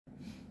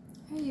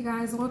Hey you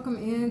guys, welcome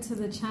into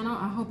the channel.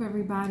 I hope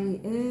everybody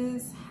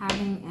is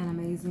having an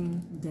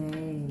amazing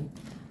day.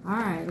 All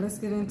right, let's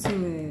get into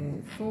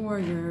it. For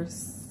your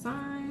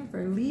sign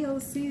for Leo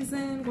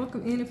season,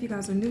 welcome in if you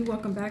guys are new,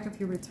 welcome back if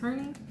you're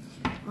returning.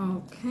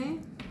 Okay,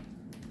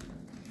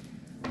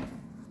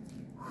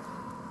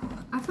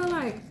 I feel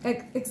like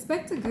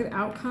expect a good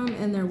outcome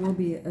and there will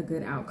be a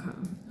good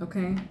outcome.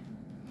 Okay,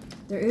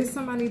 there is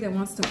somebody that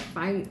wants to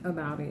fight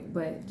about it,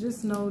 but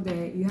just know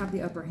that you have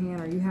the upper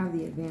hand or you have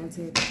the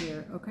advantage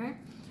here, okay?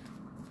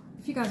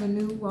 If you guys are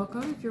new,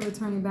 welcome. If you're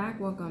returning back,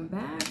 welcome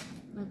back,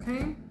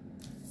 okay?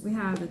 We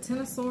have the Ten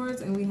of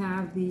Swords and we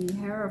have the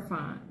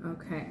Hierophant,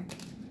 okay?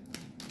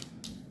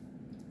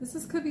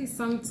 Could be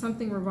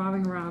something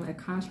revolving around a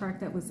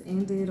contract that was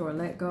ended or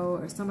let go,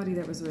 or somebody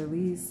that was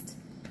released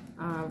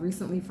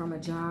recently from a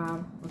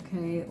job,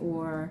 okay?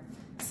 Or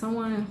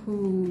someone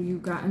who you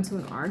got into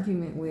an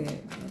argument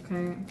with,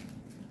 okay?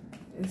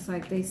 It's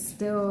like they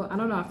still, I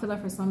don't know, I feel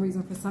like for some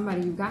reason, for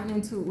somebody, you've gotten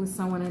into it with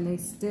someone and they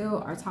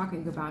still are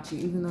talking about you,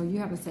 even though you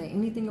haven't said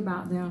anything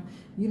about them.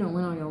 You don't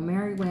went on your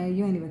merry way.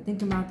 You ain't even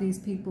thinking about these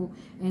people,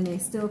 and they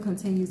still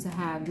continue to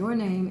have your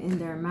name in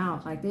their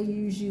mouth. Like they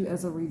use you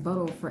as a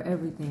rebuttal for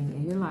everything.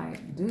 And you're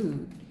like,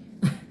 dude,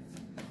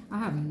 I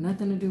have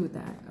nothing to do with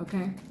that,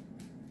 okay?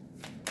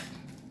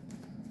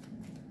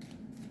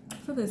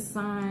 For the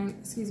sign,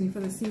 excuse me,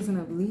 for the season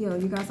of Leo,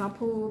 you guys, I'll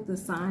pull the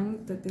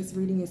sign that this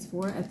reading is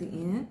for at the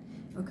end,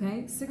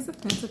 okay? Six of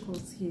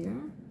Pentacles here.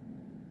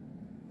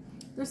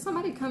 There's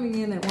somebody coming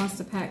in that wants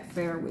to pack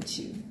fair with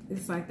you.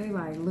 It's like they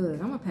like, look,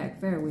 I'm gonna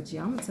pack fair with you.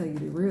 I'm gonna tell you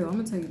the real. I'm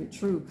gonna tell you the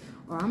truth.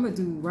 Or I'm gonna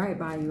do right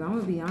by you. I'm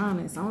gonna be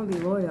honest. I'm gonna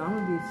be loyal. I'm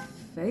gonna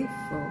be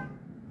faithful.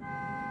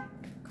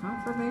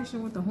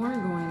 Confirmation with the horn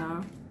going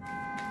off.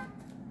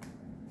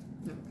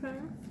 Okay.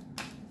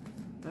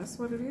 That's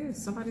what it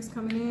is. Somebody's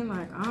coming in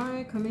like,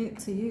 I commit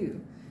to you,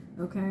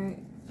 okay?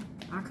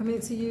 I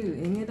commit to you.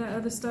 Any of that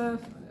other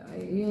stuff,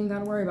 you ain't got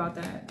to worry about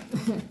that,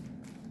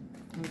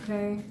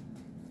 okay?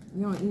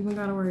 You don't even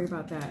got to worry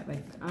about that.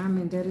 Like, I'm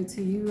indebted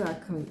to you. I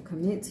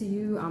commit to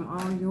you. I'm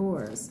all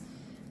yours,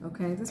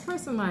 okay? This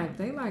person, like,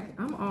 they like,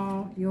 I'm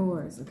all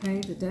yours,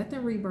 okay? The Death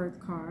and Rebirth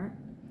card.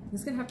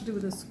 This could have to do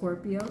with a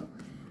Scorpio,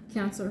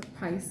 Cancer,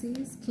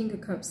 Pisces. King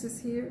of Cups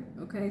is here,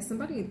 okay?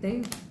 Somebody,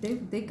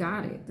 they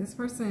got it. This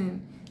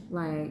person,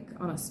 like,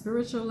 on a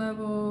spiritual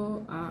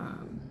level,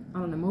 on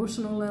an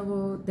emotional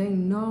level, they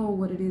know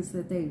what it is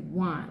that they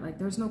want. Like,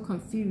 there's no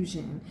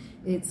confusion.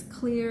 It's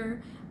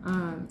clear.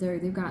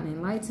 They've gotten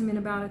enlightenment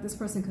about it. This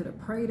person could have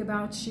prayed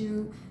about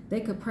you.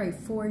 They could pray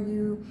for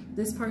you.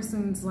 This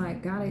person's,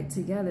 like, got it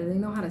together. They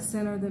know how to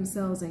center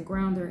themselves and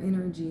ground their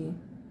energy.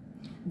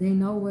 They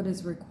know what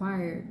is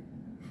required.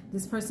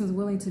 This person's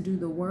willing to do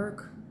the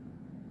work,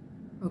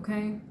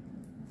 okay?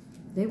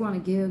 They want to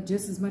give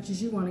just as much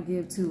as you want to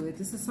give to it.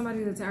 This is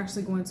somebody that's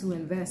actually going to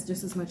invest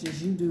just as much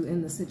as you do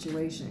in the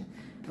situation,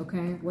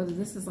 okay? Whether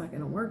this is like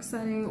in a work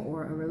setting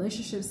or a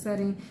relationship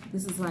setting,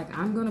 this is like,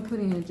 I'm going to put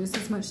in just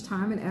as much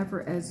time and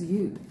effort as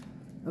you,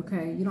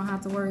 okay? You don't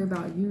have to worry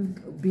about you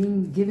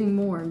giving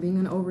more and being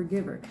an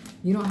overgiver.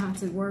 You don't have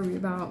to worry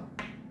about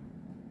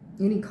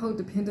any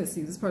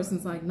codependency. This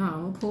person's like, no,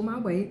 I'm going to pull my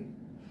weight.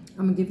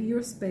 I'm going to give you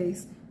your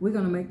space. We're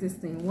going to make this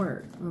thing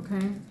work,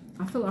 okay?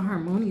 I feel a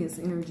harmonious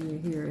energy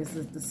here is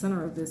the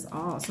center of this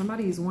all.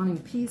 Somebody is wanting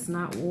peace,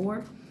 not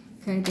war,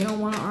 okay? They don't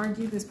want to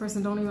argue. This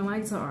person don't even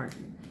like to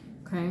argue,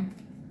 okay?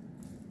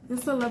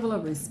 It's a level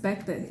of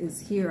respect that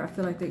is here. I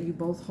feel like that you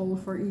both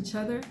hold for each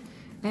other.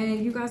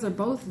 And you guys are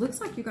both, looks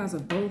like you guys are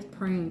both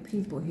praying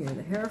people here.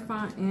 The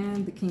Hierophant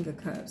and the King of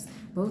Cups.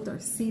 Both are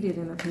seated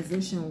in a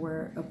position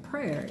where a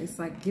prayer, it's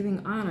like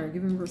giving honor,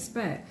 giving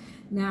respect.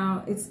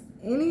 Now, it's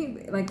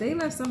like they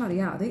left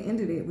somebody out. They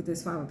ended it with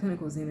this Five of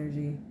Pentacles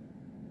energy.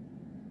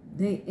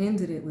 They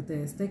ended it with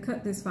this. They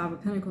cut this Five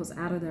of Pentacles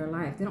out of their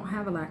life. They don't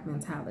have a lack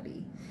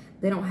mentality.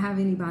 They don't have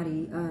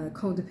anybody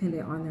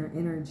codependent on their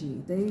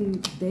energy.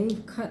 They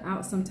cut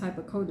out some type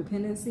of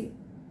codependency,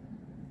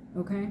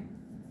 okay?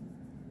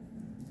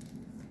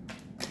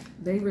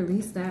 They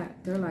release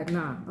that. They're like,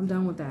 nah, I'm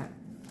done with that.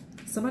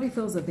 Somebody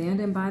feels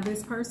abandoned by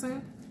this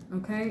person,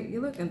 okay?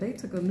 You look, and they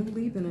took a new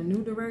leap in a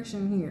new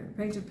direction here.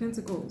 Page of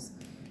Pentacles,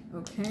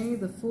 okay?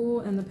 The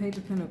Fool and the Page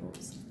of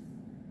Pentacles.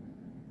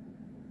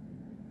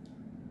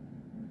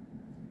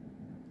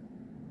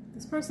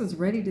 This person's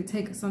ready to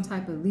take some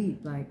type of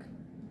leap. Like,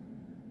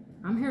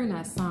 I'm hearing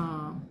that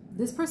song.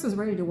 This person's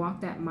ready to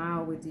walk that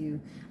mile with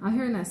you. I'm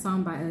hearing that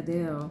song by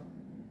Adele,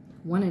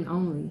 One and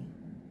Only.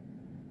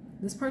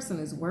 This person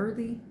is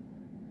worthy.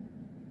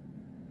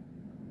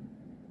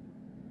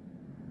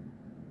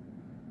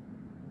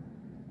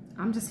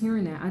 I'm just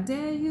hearing that. I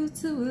dare you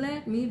to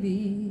let me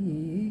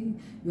be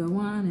your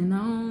one and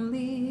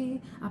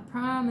only. I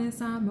promise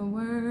I'm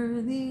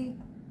worthy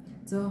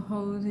to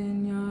hold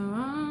in your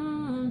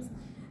arms.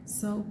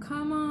 So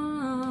come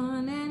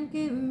on and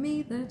give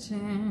me the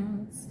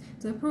chance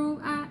to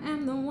prove I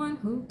am the one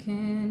who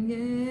can,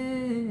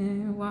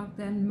 yeah, walk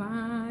that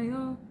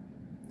mile.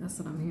 That's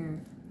what I'm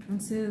hearing.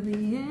 until the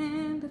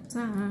end of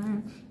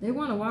time. They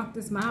want to walk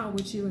this mile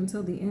with you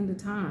until the end of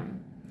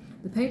time.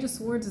 The Page of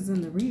Swords is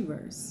in the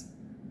reverse.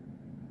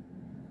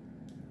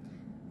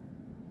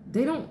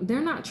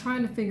 They're not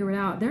trying to figure it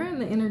out. They're in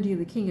the energy of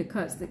the King of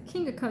Cups. The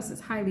King of Cups is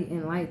highly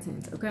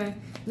enlightened, okay?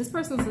 This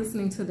person's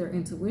listening to their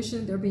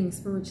intuition. They're being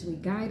spiritually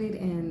guided,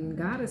 and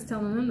God is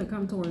telling them to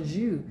come towards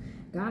you.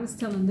 God is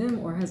telling them,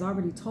 or has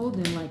already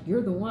told them, like,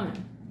 you're the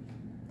one.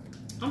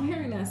 I'm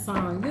hearing that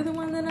song, you're the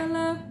one that I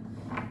love.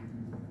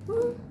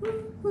 Woo,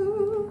 woo,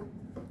 woo.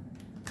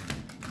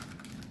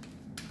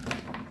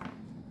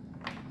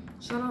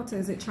 Shout out to,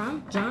 is it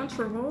John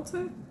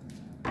Travolta?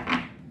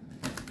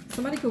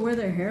 Somebody could wear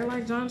their hair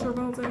like John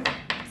Travolta.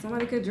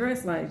 Somebody could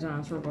dress like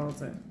John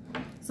Travolta.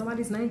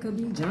 Somebody's name could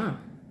be John.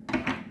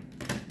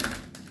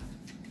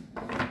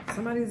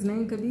 Somebody's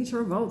name could be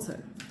Travolta.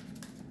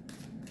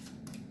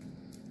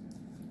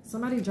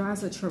 Somebody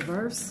drives a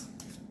Traverse.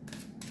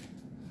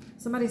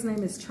 Somebody's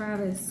name is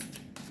Travis.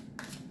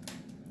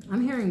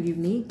 I'm hearing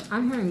unique.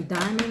 I'm hearing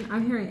diamond.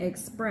 I'm hearing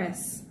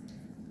express.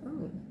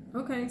 Oh,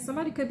 okay.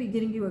 Somebody could be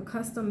getting you a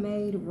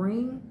custom-made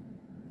ring,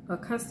 a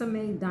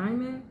custom-made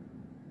diamond.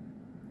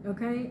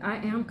 Okay, I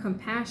am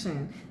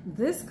compassion.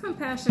 This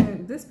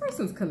compassion, this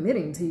person's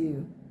committing to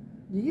you.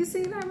 Do you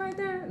see that right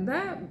there?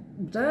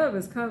 That dove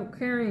is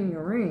carrying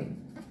a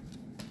ring.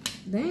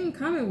 They ain't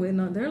coming with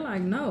no, they're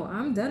like, no,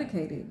 I'm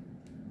dedicated.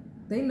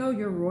 They know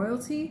your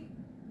royalty.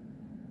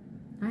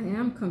 I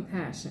am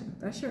compassion.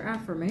 That's your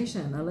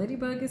affirmation. A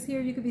ladybug is here.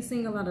 You could be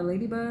seeing a lot of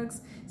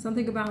ladybugs.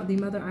 Something about the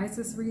Mother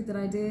Isis read that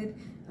I did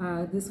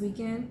this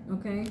weekend,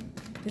 okay?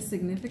 It's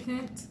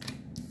significant.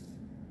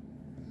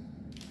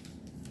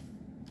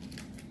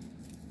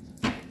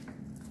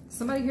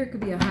 Somebody here could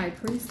be a high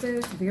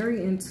priestess,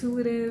 very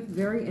intuitive,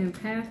 very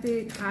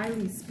empathic,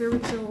 highly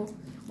spiritual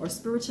or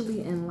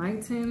spiritually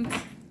enlightened.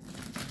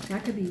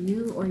 That could be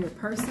you or your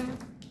person.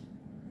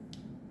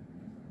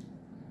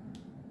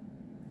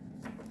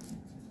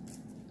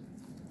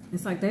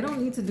 It's like they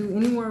don't need to do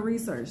any more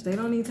research. They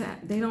don't need to,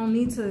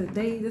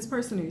 this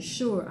person is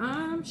sure.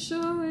 I'm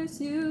sure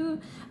it's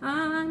you.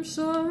 I'm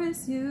sure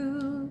it's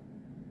you.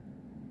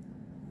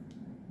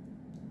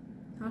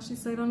 How she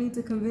say, don't need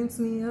to convince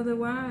me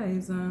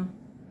otherwise.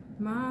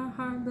 My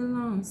heart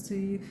belongs to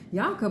you.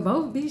 Y'all could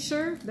both be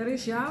sure that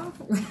it's y'all.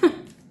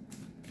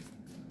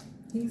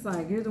 He's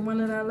like, you're the one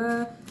that I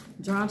love.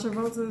 John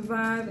Travolta's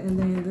vibe. And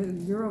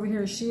then you're over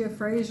here, Shia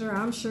Frazier.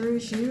 I'm sure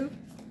it's you.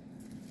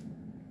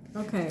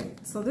 Okay,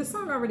 so this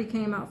song already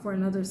came out for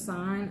another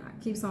sign.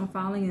 Keeps on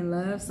Falling in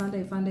Love.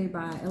 Sunday Funday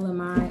by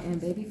LMI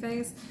and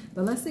Babyface.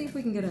 But let's see if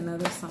we can get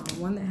another song.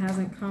 One that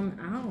hasn't come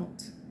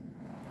out.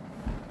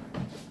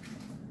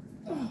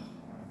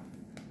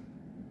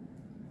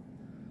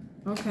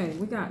 Okay,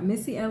 we got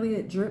Missy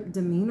Elliott, Drip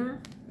Demeanor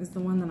is the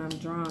one that I'm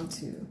drawn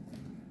to.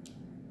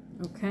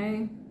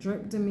 Okay,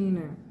 Drip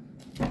Demeanor.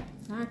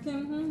 I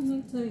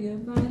can tell your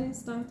body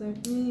start to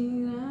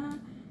beat.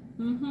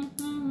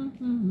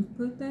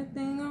 Put that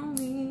thing on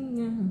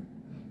me.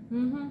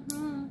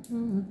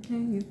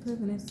 Can you put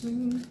it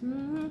sweet?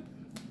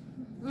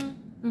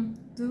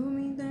 Do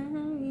me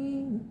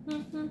dirty.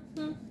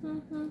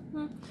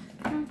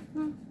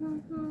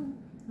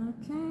 I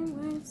can't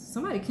wait.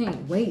 Somebody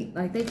can't wait.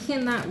 Like, they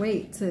cannot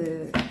wait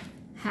to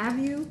have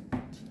you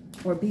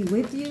or be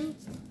with you,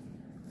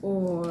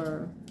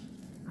 or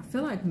I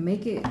feel like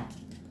make it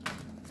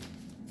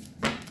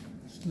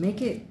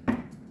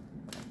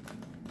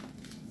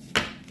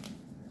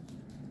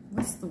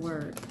what's the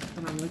word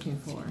that I'm looking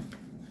for?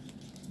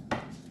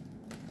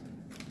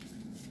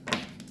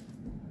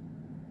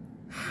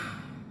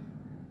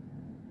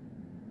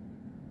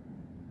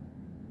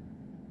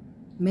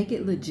 Make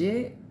it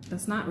legit.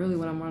 That's not really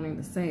what I'm wanting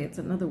to say. It's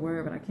another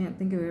word, but I can't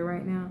think of it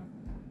right now.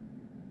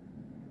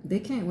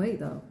 They can't wait,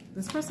 though.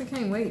 This person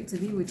can't wait to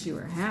be with you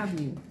or have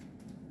you.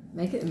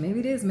 Make it, maybe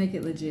it is make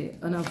it legit.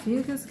 An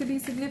Ophiuchus could be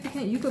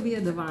significant. You could be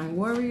a divine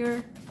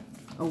warrior.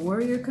 A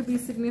warrior could be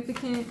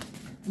significant.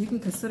 You can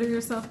consider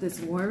yourself this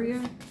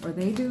warrior, or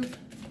they do.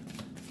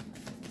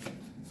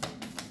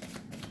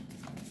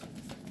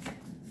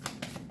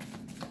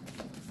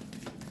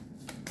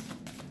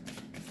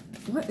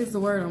 What is the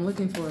word I'm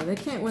looking for? They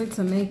can't wait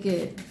to make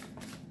it.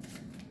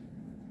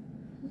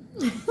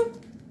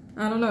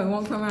 I don't know. It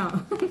won't come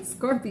out.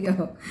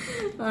 Scorpio.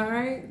 All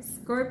right.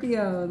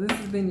 Scorpio. This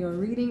has been your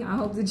reading. I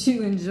hope that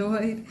you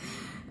enjoyed.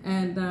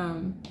 And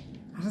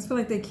I just feel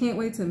like they can't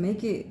wait to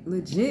make it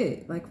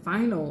legit, like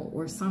final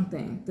or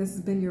something. This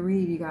has been your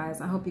read, you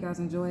guys. I hope you guys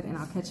enjoyed, and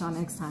I'll catch y'all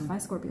next time. Bye,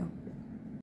 Scorpio.